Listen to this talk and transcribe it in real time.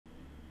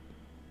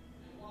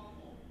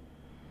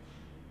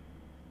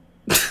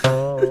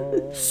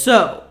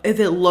So, if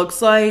it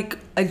looks like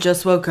I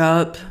just woke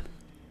up,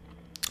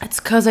 it's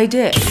because I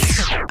did.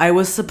 I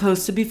was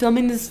supposed to be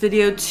filming this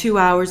video 2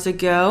 hours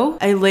ago.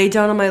 I laid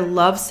down on my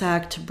love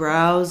sack to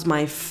browse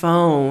my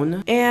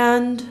phone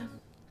and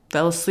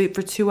fell asleep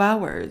for 2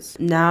 hours.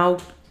 Now,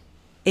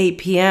 8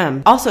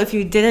 p.m. Also, if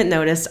you didn't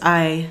notice,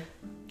 I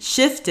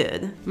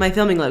shifted my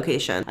filming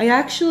location. I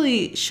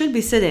actually should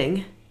be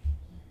sitting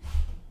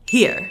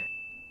here.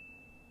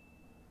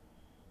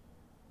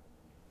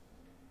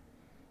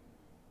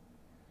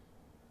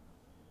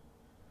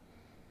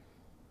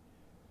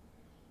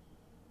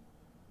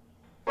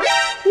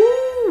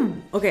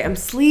 Okay, I'm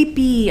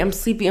sleepy.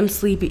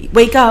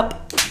 Wake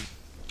up.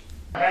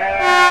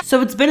 So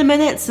it's been a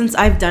minute since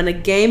I've done a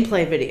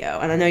gameplay video,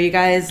 and I know you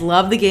guys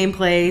love the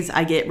gameplays.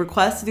 I get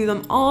requests to do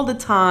them all the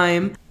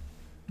time.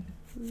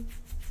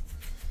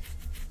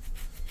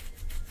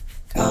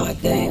 God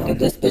damn,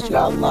 this bitch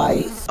got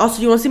lice.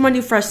 Also, you wanna see my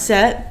new fresh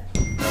set?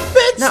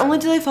 Bitch! Not only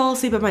did I fall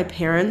asleep at my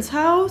parents'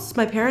 house,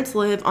 my parents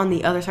live on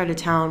the other side of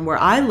town where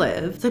I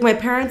live. It's like my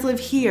parents live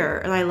here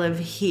and I live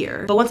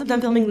here. But once I'm done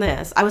filming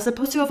this, I was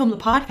supposed to go film the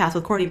podcast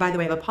with Courtney. By the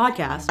way, I have a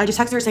podcast. I just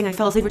texted her saying I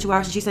fell asleep for 2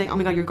 hours and she's saying, oh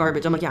my god, you're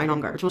garbage. I'm like, yeah, I know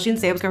I'm garbage. Well, she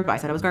didn't say I was garbage, but I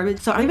said I was garbage.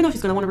 So I don't even know if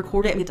she's gonna want to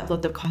record it and we have to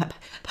upload the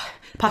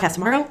podcast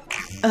tomorrow.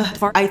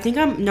 I think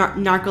I'm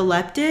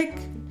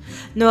narcoleptic.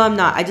 No, I'm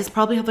not. I just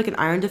probably have like an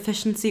iron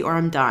deficiency or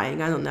I'm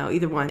dying. I don't know.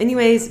 Either one.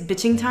 Anyways,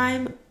 bitching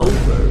time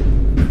over.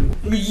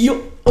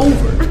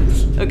 Over.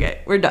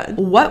 Okay, we're done.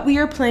 What we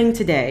are playing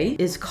today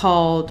is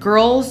called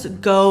Girls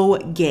Go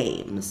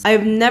Games.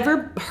 I've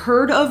never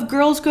heard of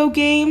Girls Go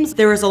Games.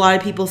 There was a lot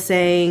of people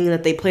saying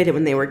that they played it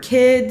when they were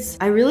kids.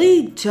 I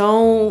really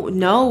don't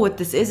know what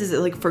this is. Is it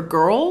like for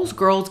girls?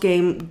 Girls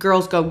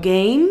Go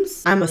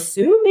Games? I'm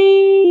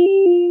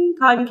assuming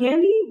cotton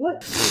candy?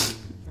 What?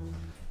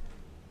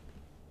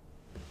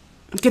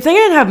 Good thing I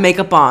didn't have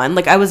makeup on.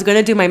 Like, I was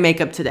gonna do my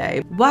makeup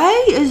today.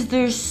 Why is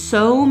there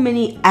so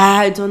many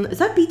ads on? Is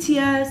that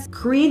BTS?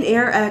 Korean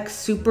Air X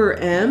Super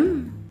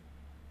M?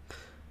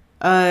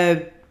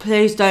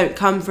 Please don't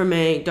come for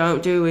me.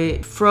 Don't do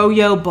it.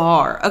 Froyo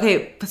Bar.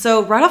 Okay,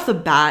 so right off the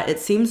bat, it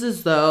seems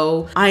as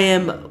though I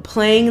am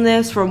playing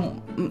this from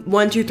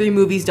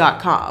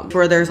 123movies.com,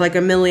 where there's like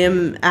a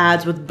million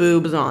ads with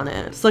boobs on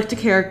it. Select a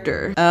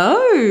character.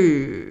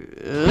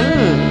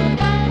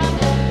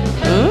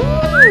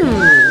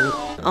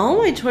 All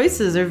my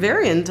choices are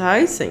very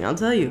enticing, I'll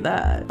tell you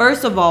that.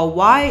 First of all,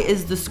 why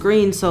is the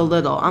screen so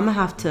little? I'm gonna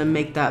have to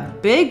make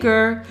that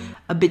bigger.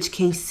 A bitch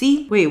can't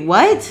see. Wait,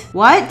 what?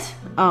 What?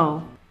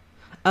 Oh,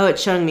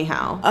 it's showing me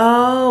how.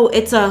 Oh,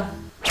 it's a...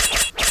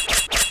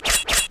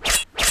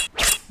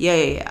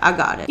 Yeah, I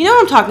got it. You know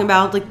what I'm talking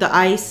about? Like the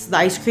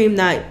ice cream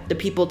that the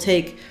people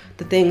take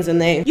the things and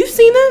they... You've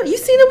seen it? You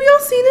seen it? We all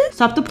seen it?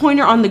 Stop the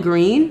pointer on the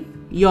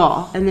green.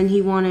 Y'all. And then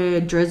he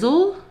wanted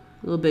drizzle.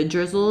 A little bit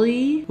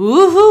drizzly.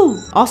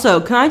 Woohoo! Also,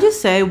 can I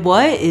just say,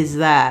 what is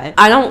that?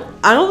 I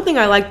don't think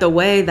I like the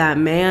way that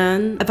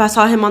man. If I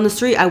saw him on the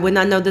street, I would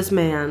not know this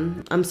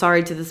man. I'm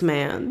sorry to this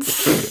man.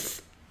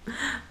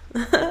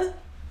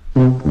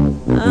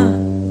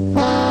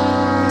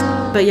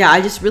 But yeah,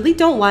 I just really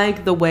don't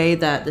like the way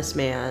that this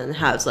man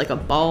has like a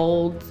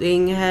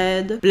balding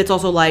head, but it's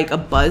also like a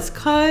buzz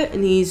cut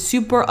and he's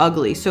super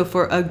ugly. So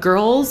for a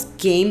girls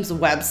games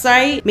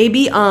website,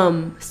 maybe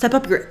step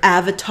up your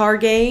avatar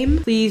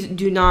game. Please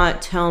do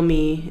not tell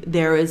me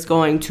there is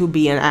going to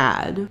be an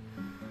ad.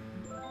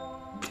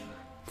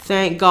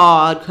 Thank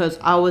God, because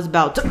I was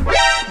about to...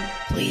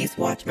 Please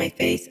watch my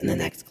face in the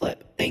next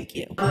clip. Thank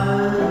you.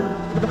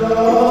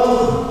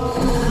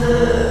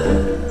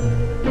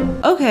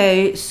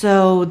 Okay,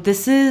 so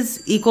this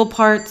is equal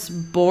parts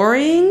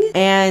boring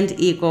and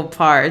equal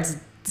parts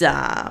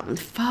dumb.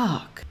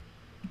 Fuck.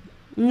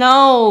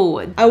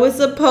 No, I was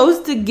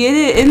supposed to get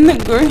it in the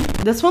green.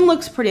 This one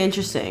looks pretty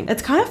interesting.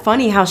 It's kind of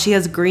funny how she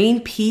has green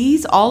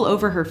peas all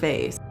over her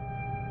face.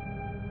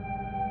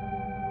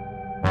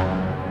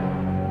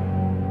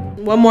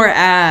 One more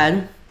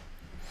ad.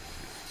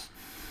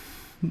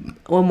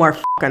 One more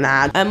fucking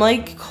ad. I'm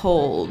like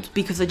cold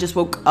because I just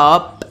woke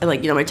up and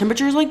like, you know, my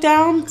temperature is like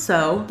down.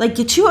 So like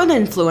get you an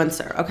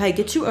influencer, okay?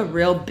 Get you a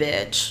real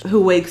bitch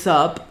who wakes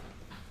up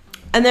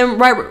and then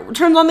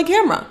turns on the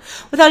camera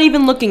without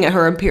even looking at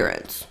her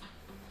appearance.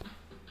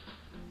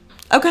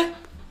 Okay.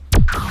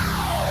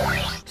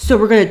 So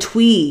we're gonna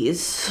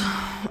tweeze.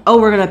 Oh,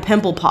 we're gonna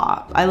pimple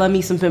pop. I love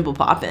me some pimple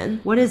popping.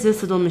 What is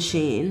this little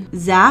machine?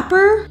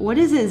 Zapper? What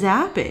is it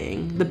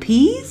zapping? The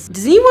peas?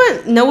 Does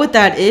anyone know what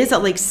that is?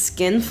 That like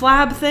skin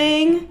flab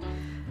thing?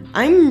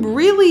 I'm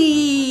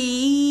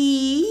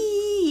really...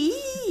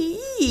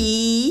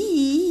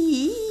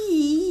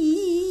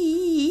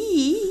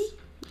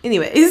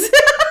 Anyways.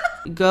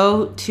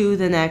 Go to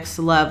the next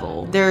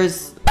level.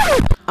 There's...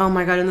 Oh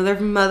my god, another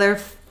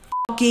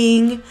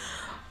motherfucking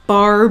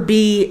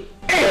Barbie.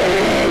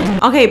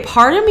 Okay,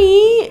 part of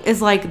me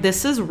is like,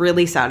 this is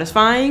really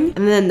satisfying.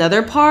 And then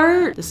another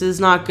part, this is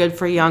not good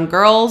for young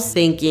girls,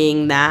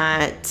 thinking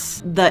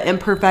that the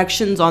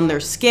imperfections on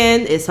their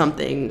skin is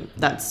something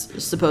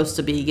that's supposed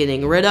to be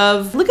getting rid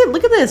of. Look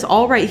at this,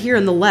 all right here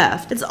in the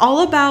left. It's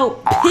all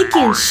about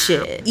picking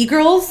shit.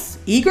 E-girls?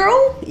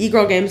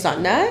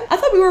 eGirlgames.net? I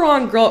thought we were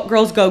on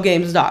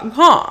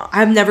girlsgogames.com.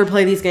 I've never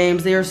played these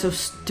games. They are so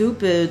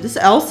stupid. This is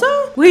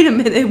Elsa? Wait a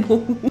minute.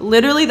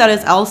 Literally, that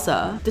is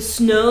Elsa. The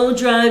snow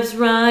drives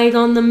right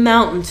on the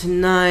mountain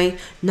tonight.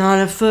 Not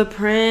a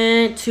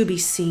footprint to be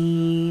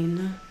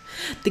seen.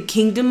 The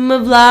kingdom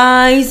of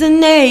lies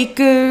and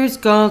acres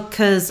go,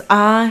 cause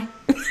I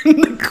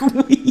am the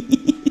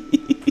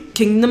queen.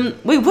 Kingdom,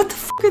 wait, what the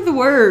fuck are the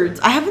words?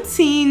 I haven't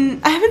seen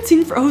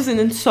Frozen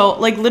in so,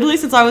 like, literally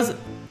since I was,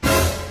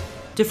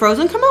 did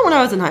Frozen come out when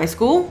I was in high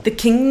school? The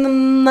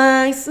kingdom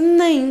lies and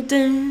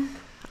acres,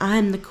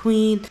 I'm the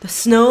queen. The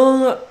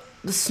snow,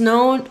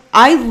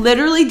 I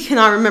literally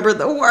cannot remember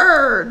the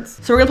words.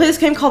 So we're gonna play this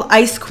game called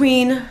Ice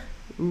Queen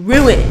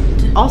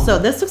Ruined. Also,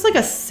 this looks like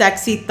a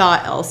sexy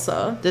thought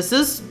Elsa.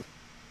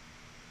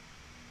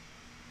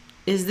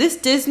 Is this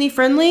Disney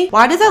friendly?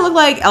 Why does that look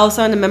like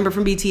Elsa and a member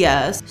from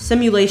BTS?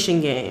 Simulation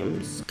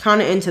games.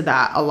 Kinda into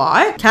that a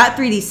lot. Cat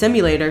 3D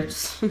Simulator.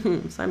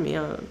 Sign me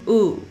up.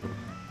 Ooh.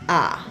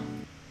 Ah.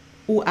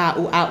 Ooh, ah,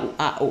 ooh, ah, ooh,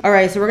 ah, ooh. All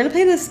right, so we're gonna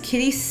play this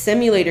kitty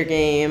simulator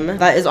game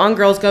that is on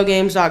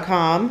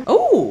girlsgogames.com.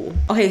 Oh,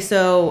 okay,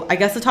 so I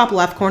guess the top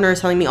left corner is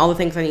telling me all the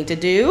things I need to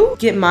do.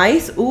 Get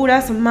mice. Ooh,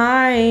 that's a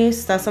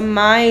mice. That's a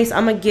mice.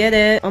 I'ma get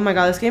it. Oh my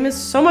god, this game is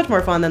so much more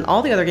fun than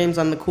all the other games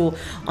on the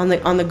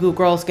Google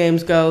Girls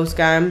Games Go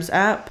Scams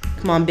app.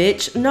 Come on,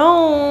 bitch.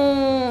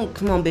 No.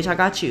 Come on, bitch, I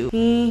got you.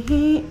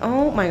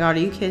 Oh my god, are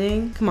you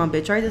kidding? Come on,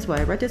 bitch, right this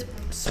way. Right this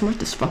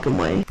fucking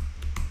way.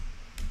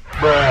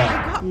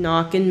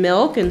 Knocking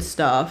milk and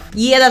stuff.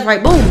 Yeah, that's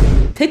right.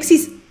 Boom.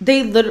 Pixies,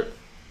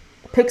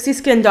 Pixie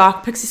Skin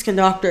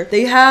Doctor.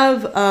 They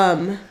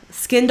have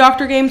skin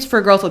doctor games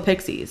for girls with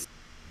pixies.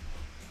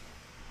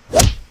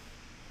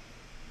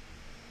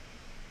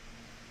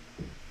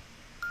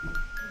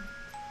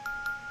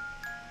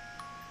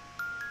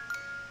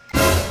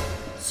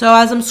 So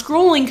as I'm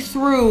scrolling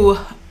through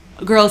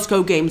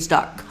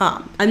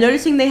girlsgogames.com, I'm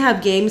noticing they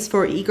have games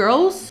for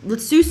e-girls.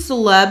 Let's do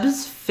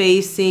celebs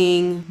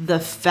facing the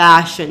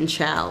fashion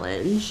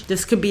challenge.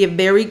 This could be a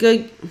very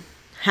good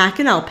hack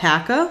an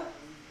alpaca.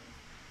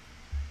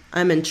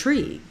 I'm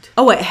intrigued.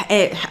 Oh wait,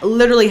 it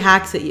literally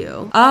hacks at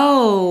you.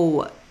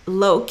 Oh,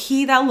 low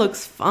key, that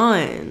looks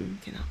fun.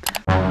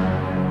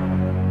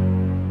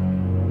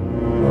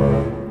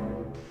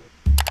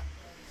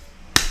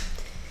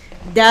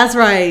 That's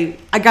right.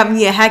 I got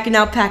me a hacking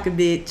alpaca,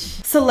 bitch.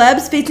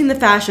 Celebs facing the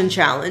fashion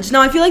challenge. Now,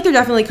 I feel like there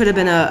definitely could have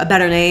been a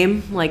better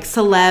name, like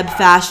celeb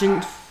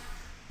fashion.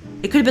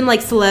 It could have been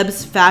like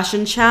celebs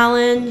fashion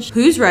challenge.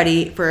 Who's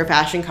ready for a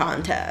fashion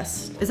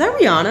contest? Is that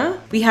Rihanna?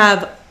 We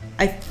have,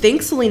 I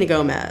think, Selena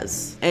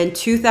Gomez, and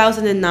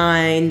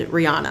 2009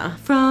 Rihanna.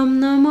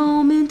 From the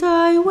moment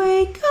I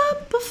wake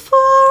up before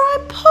I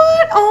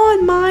put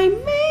on my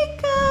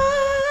makeup.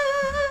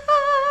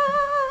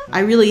 I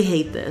really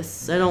hate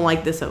this. I don't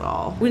like this at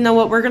all. You know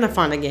what? We're gonna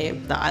find a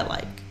game that I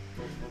like.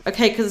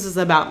 Okay, because this is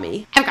about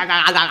me.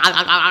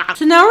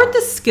 So now we're at the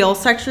skill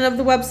section of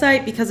the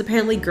website because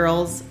apparently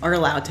girls are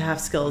allowed to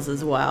have skills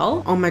as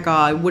well. Oh my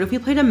god, what if we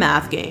played a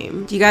math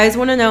game? Do you guys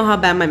want to know how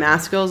bad my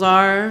math skills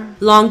are?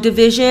 Long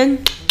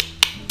division?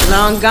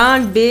 Long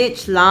gone,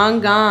 bitch.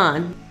 Long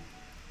gone.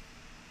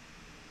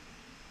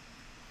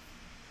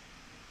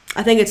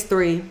 I think it's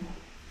 3.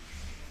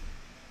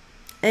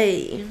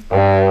 Hey.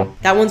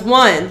 That one's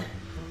 1.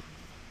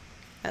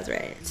 That's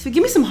right. So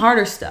give me some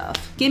harder stuff.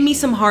 Give me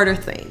some harder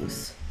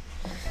things.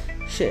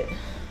 Shit.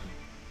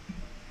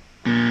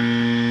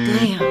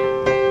 Damn.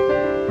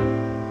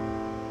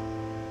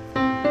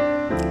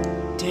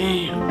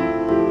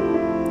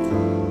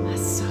 That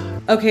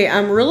sucks. Okay,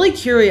 I'm really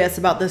curious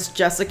about this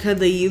Jessica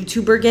the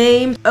YouTuber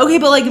game. Okay,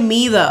 but like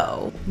me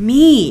though.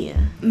 Me.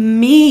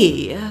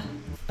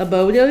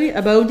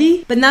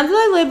 Abode? But now that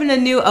I live in a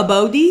new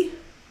abode?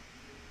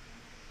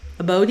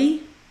 Abode?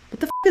 What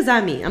the f does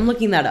that mean? I'm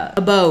looking that up.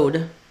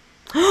 Abode.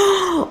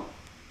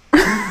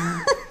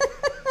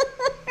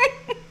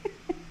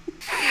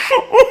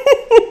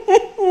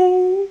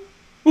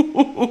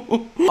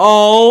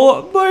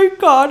 Oh my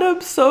god,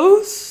 I'm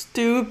so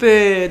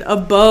stupid.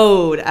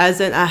 Abode, as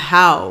in a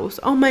house.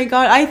 Oh my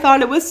god, I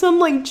thought it was some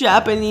like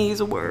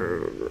Japanese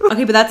word.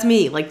 Okay, but that's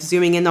me, like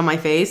zooming in on my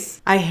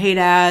face. I hate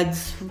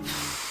ads.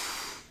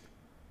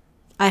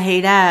 I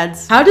hate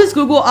ads. How does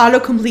Google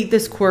autocomplete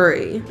this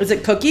query? Is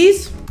it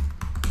cookies?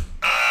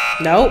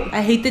 Nope.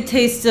 I hate the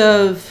taste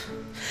of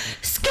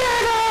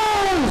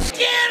Skittles!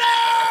 Skittles!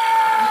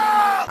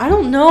 I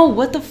don't know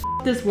what the f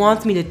this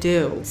wants me to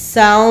do.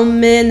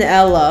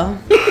 Salmonella.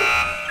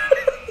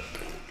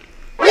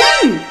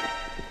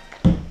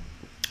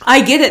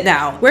 I get it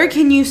now. Where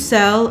can you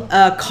sell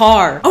a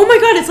car? Oh my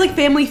god, it's like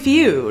Family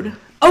Feud.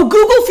 Oh,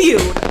 Google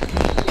Feud.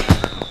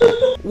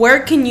 Where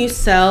can you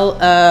sell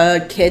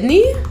a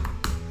kidney?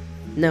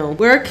 No.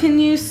 Where can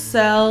you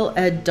sell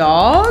a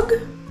dog?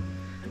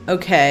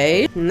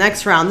 Okay.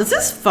 Next round. This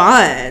is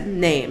fun.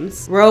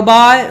 Names.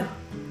 Robot.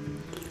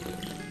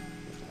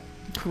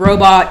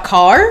 Robot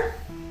car.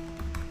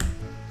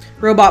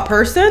 Robot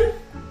person.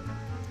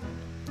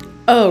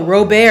 Oh,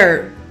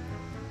 Robert.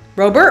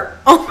 Robert?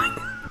 Oh my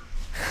God.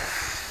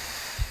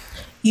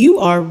 You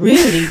are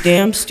really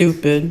damn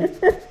stupid.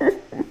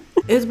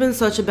 It's been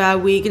such a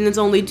bad week and it's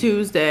only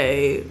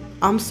Tuesday.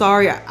 I'm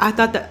sorry.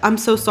 I'm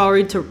so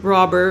sorry to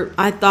Robert.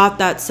 I thought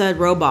that said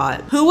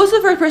robot. Who was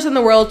the first person in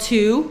the world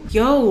to?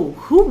 Yo,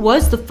 who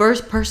was the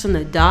first person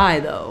to die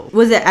though?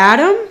 Was it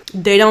Adam?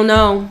 They don't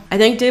know. I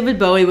think David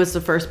Bowie was the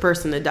first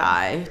person to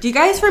die. Do you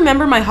guys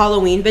remember my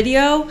Halloween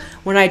video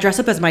when I dress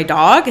up as my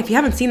dog? If you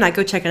haven't seen that,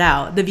 go check it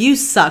out. The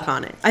views suck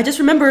on it. I just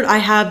remembered I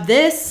have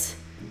this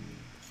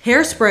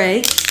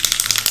hairspray.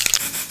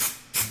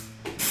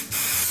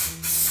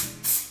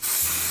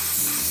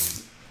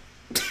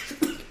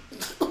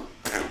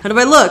 How do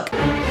I look?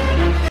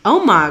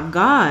 Oh my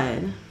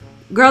God.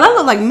 Girl, that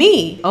looked like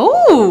me.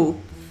 Oh,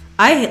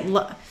 I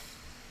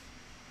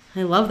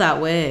love that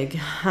wig.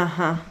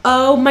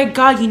 Oh my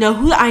God, you know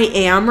who I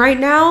am right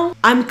now?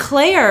 I'm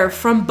Claire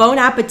from Bon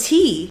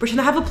Appetit.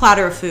 Pretend I have a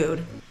platter of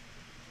food.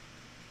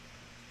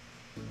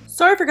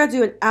 Sorry I forgot to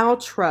do an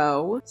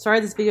outro. Sorry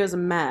this video is a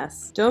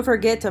mess. Don't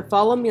forget to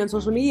follow me on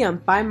social media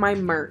and buy my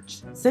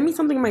merch. Send me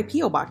something in my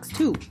P.O. box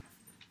too.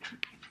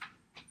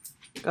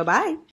 Goodbye.